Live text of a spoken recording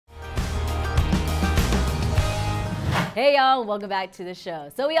Hey y'all, welcome back to the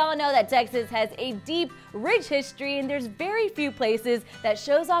show. So we all know that Texas has a deep, rich history, and there's very few places that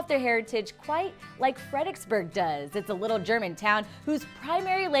shows off their heritage quite like Fredericksburg does. It's a little German town whose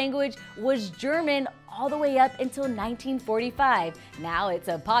primary language was German all the way up until 1945. Now it's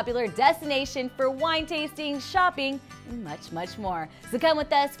a popular destination for wine tasting, shopping, and much, much more. So come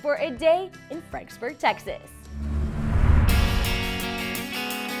with us for a day in Fredericksburg, Texas.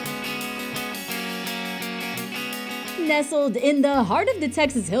 Nestled in the heart of the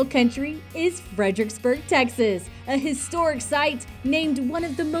Texas Hill Country is Fredericksburg, Texas, a historic site named one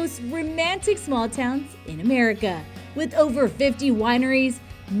of the most romantic small towns in America. With over 50 wineries,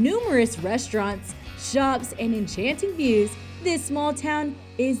 numerous restaurants, shops, and enchanting views, this small town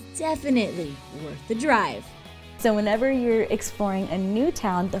is definitely worth the drive. So whenever you're exploring a new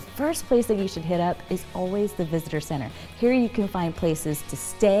town, the first place that you should hit up is always the visitor center. Here you can find places to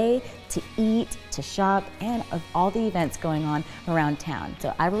stay, to eat, to shop, and of all the events going on around town.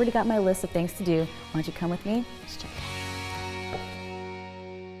 So I've already got my list of things to do. Why don't you come with me? Let's check it out.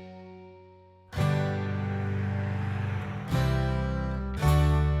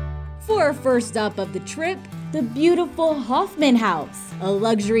 For our first stop of the trip, the beautiful Hoffman Haus, a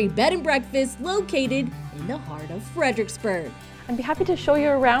luxury bed and breakfast located in the heart of Fredericksburg. I'd be happy to show you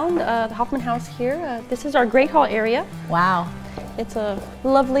around the Hoffman Haus here. This is our Great Hall area. Wow. It's a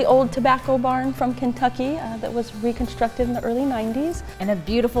lovely old tobacco barn from Kentucky that was reconstructed in the early 90s. And a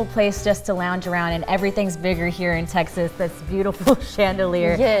beautiful place just to lounge around, and everything's bigger here in Texas. That's beautiful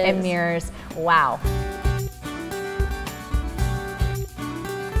chandelier and mirrors. Wow.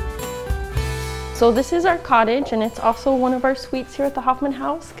 So this is our cottage, and it's also one of our suites here at the Hoffman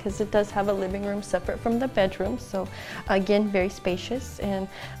Haus because it does have a living room separate from the bedroom. So again, very spacious and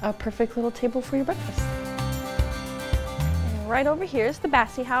a perfect little table for your breakfast. And right over here is the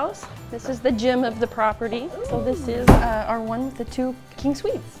Bassie House. This is the gym of the property. So this is our one with the 2 king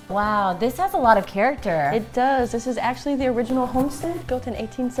suites. Wow, this has a lot of character. It does. This is actually the original homestead built in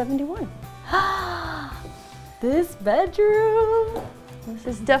 1871. This bedroom. This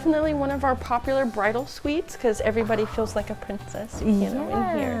is definitely one of our popular bridal suites because everybody feels like a princess, in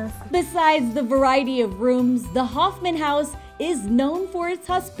here. Besides the variety of rooms, the Hoffman Haus is known for its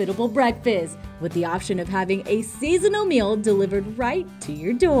hospitable breakfast, with the option of having a seasonal meal delivered right to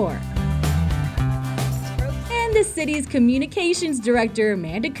your door. And the city's communications director,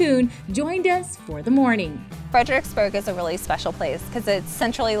 Amanda Kuhn, joined us for the morning. Fredericksburg is a really special place because it's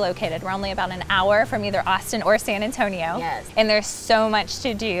centrally located. We're only about an hour from either Austin or San Antonio. Yes. And there's so much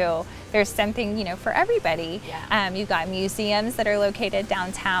to do. There's something, for everybody. Yeah. You've got museums that are located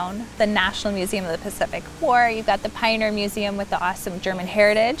downtown, the National Museum of the Pacific War. You've got the Pioneer Museum with the awesome German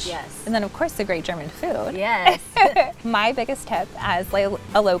heritage. Yes. And then, of course, the great German food. Yes. My biggest tip as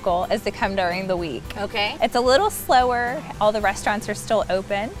a local is to come during the week. Okay. It's a little slower. All the restaurants are still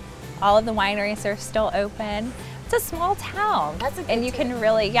open. All of the wineries are still open. It's a small town. That's a good and you tip. can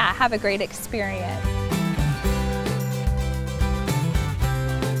really, have a great experience.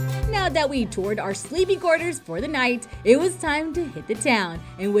 Now that we toured our sleeping quarters for the night, it was time to hit the town.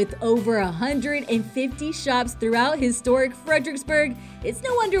 And with over 150 shops throughout historic Fredericksburg, it's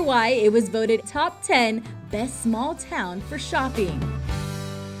no wonder why it was voted top 10 best small town for shopping.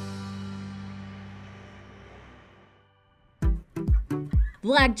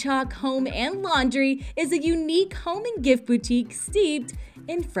 Blackchalk Home and Laundry is a unique home and gift boutique steeped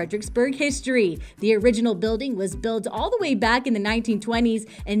in Fredericksburg history. The original building was built all the way back in the 1920s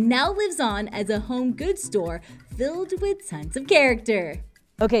and now lives on as a home goods store filled with tons of character.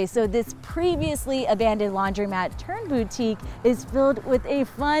 Okay, so this previously abandoned laundromat turned boutique is filled with a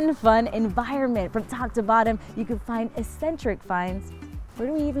fun environment. From top to bottom, you can find eccentric finds. Where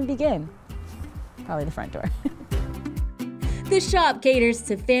do we even begin? Probably the front door. The shop caters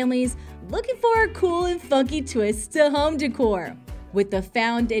to families looking for a cool and funky twist to home decor with the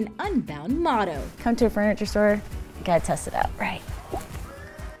found and unbound motto. Come to a furniture store, you gotta test it out, right?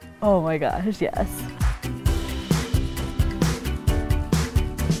 Oh my gosh, yes.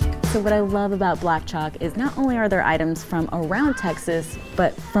 So what I love about Blackchalk is not only are there items from around Texas,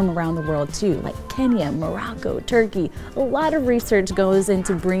 but from around the world too, like Kenya, Morocco, Turkey. A lot of research goes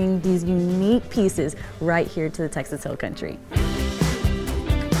into bringing these unique pieces right here to the Texas Hill Country.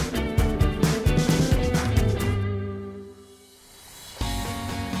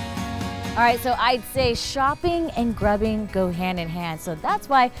 All right, so I'd say shopping and grubbing go hand in hand. So that's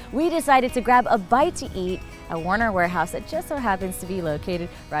why we decided to grab a bite to eat at Woerner Warehouse that just so happens to be located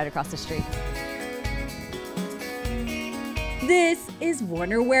right across the street. This is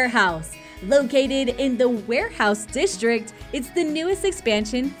Woerner Warehouse, Located in the Warehouse district, it's the newest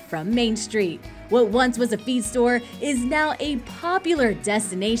expansion from Main Street. What once was a feed store is now a popular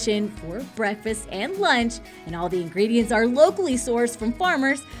destination for breakfast and lunch, and all the ingredients are locally sourced from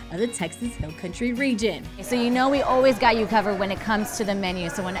farmers of the Texas Hill Country region. So you know we always got you covered when it comes to the menu.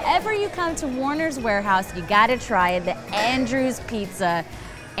 So whenever you come to Woerner's Warehouse, you gotta try the Andrew's Pizza.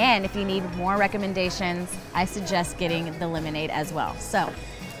 And if you need more recommendations, I suggest getting the lemonade as well. So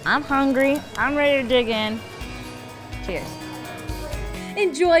I'm hungry, I'm ready to dig in. Cheers.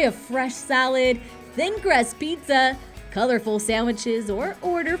 Enjoy a fresh salad, thin crust pizza, colorful sandwiches, or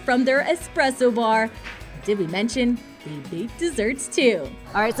order from their espresso bar. Did we mention they bake desserts too?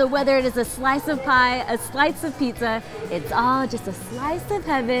 All right, so whether it is a slice of pie, a slice of pizza, it's all just a slice of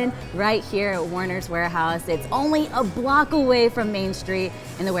heaven right here at Woerner's Warehouse. It's only a block away from Main Street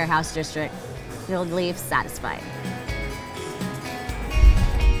in the Warehouse district. You'll leave satisfied.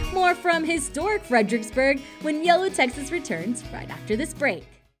 More from historic Fredericksburg when YOLO Texas returns right after this break.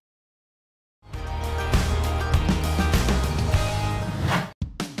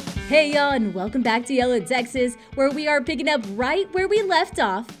 Hey y'all, and welcome back to YOLO Texas, where we are picking up right where we left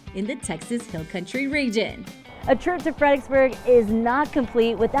off in the Texas Hill Country region. A trip to Fredericksburg is not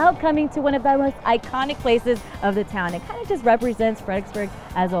complete without coming to one of the most iconic places of the town. It kind of just represents Fredericksburg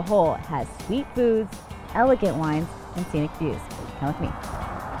as a whole. It has sweet foods, elegant wines, and scenic views. Come with me.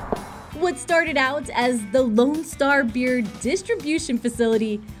 What started out as the Lone Star Beer distribution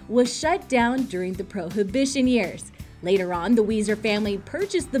facility was shut down during the Prohibition years. Later on, the Wieser family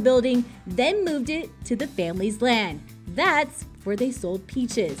purchased the building, then moved it to the family's land. That's where they sold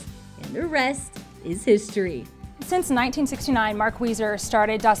peaches, and the rest is history. Since 1969, Mark Wieser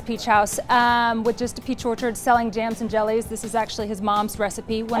started Das Peach House with just a peach orchard selling jams and jellies. This is actually his mom's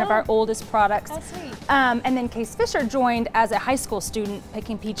recipe, one of our oldest products. That's sweet. And then Case Fischer joined as a high school student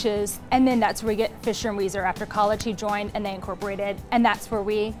picking peaches, and then that's where we get Fischer and Wieser. After college, he joined and they incorporated, and that's where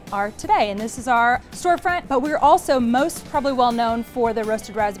we are today. And this is our storefront, but we're also most probably well known for the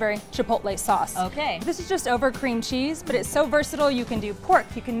roasted raspberry chipotle sauce. Okay. This is just over cream cheese, but it's so versatile. You can do pork,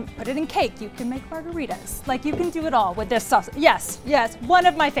 you can put it in cake, you can make margaritas. Like, you can do it all with this sauce. Yes, yes, one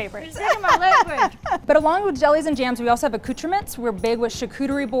of my favorites. My language. But along with jellies and jams, we also have accoutrements. We're big with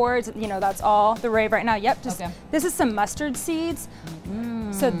charcuterie boards. You know, that's all the rave right now. Yep, just This is some mustard seeds.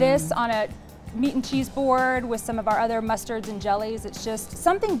 So this on a meat and cheese board with some of our other mustards and jellies. It's just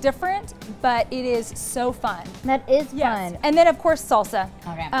something different, but it is so fun. That is fun. And then of course salsa.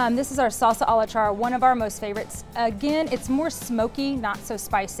 Okay. This is our salsa a la char, one of our most favorites. Again, it's more smoky, not so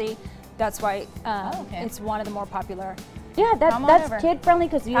spicy. That's why it's one of the more popular. Yeah, that's kid friendly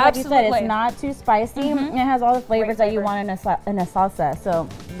because like you said, it's not too spicy. It has all the flavors that you want in a salsa. So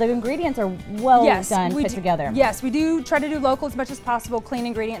the ingredients are well done, put together. Yes, we do try to do local as much as possible, clean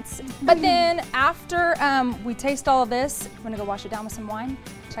ingredients. But then after we taste all of this, I'm gonna go wash it down with some wine.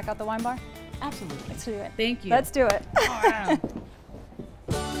 Check out the wine bar. Absolutely. Let's do it. Thank you. Let's do it.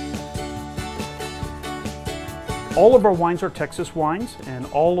 All of our wines are Texas wines, and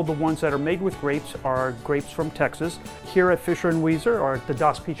all of the ones that are made with grapes are grapes from Texas. Here at Fischer and Wieser, or at the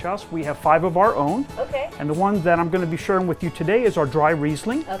Das Peach House, we have 5 of our own. Okay. And the one that I'm going to be sharing with you today is our dry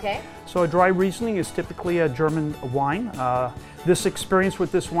Riesling. Okay. So a dry Riesling is typically a German wine. This experience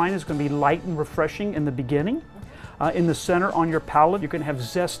with this wine is going to be light and refreshing in the beginning. In the center on your palate, you can have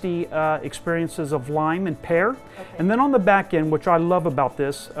zesty experiences of lime and pear. And then on the back end, which I love about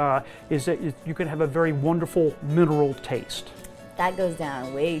this, is that you can have a very wonderful mineral taste. That goes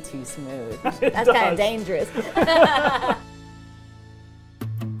down way too smooth. That's kind of dangerous.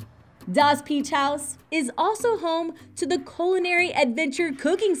 Das Peach House is also home to the Culinary Adventure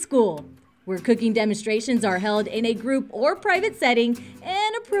Cooking School, where cooking demonstrations are held in a group or private setting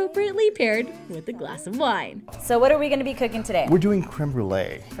and appropriately paired with a glass of wine. So what are we going to be cooking today? We're doing creme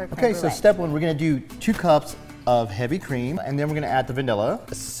brulee. Okay, so step 1, we're going to do 2 cups of heavy cream, and then we're going to add the vanilla.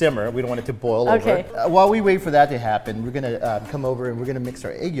 Simmer, we don't want it to boil over. While we wait for that to happen, we're going to come over and we're going to mix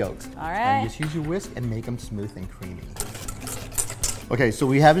our egg yolks. All right. And just use your whisk and make them smooth and creamy. Okay, so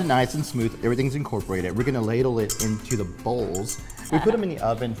we have it nice and smooth. Everything's incorporated. We're going to ladle it into the bowls. We put them in the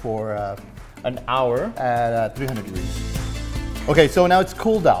oven for an hour at 300 degrees. Okay, so now it's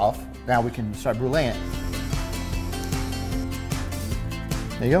cooled off. Now we can start bruleeing it.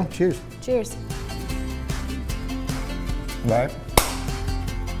 There you go, cheers. Cheers. Right.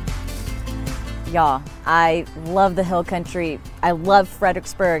 Y'all, I love the Hill Country. I love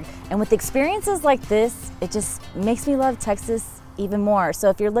Fredericksburg. And with experiences like this, it just makes me love Texas even more. So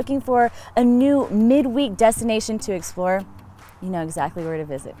if you're looking for a new midweek destination to explore, you know exactly where to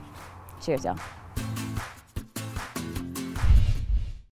visit. Cheers, y'all.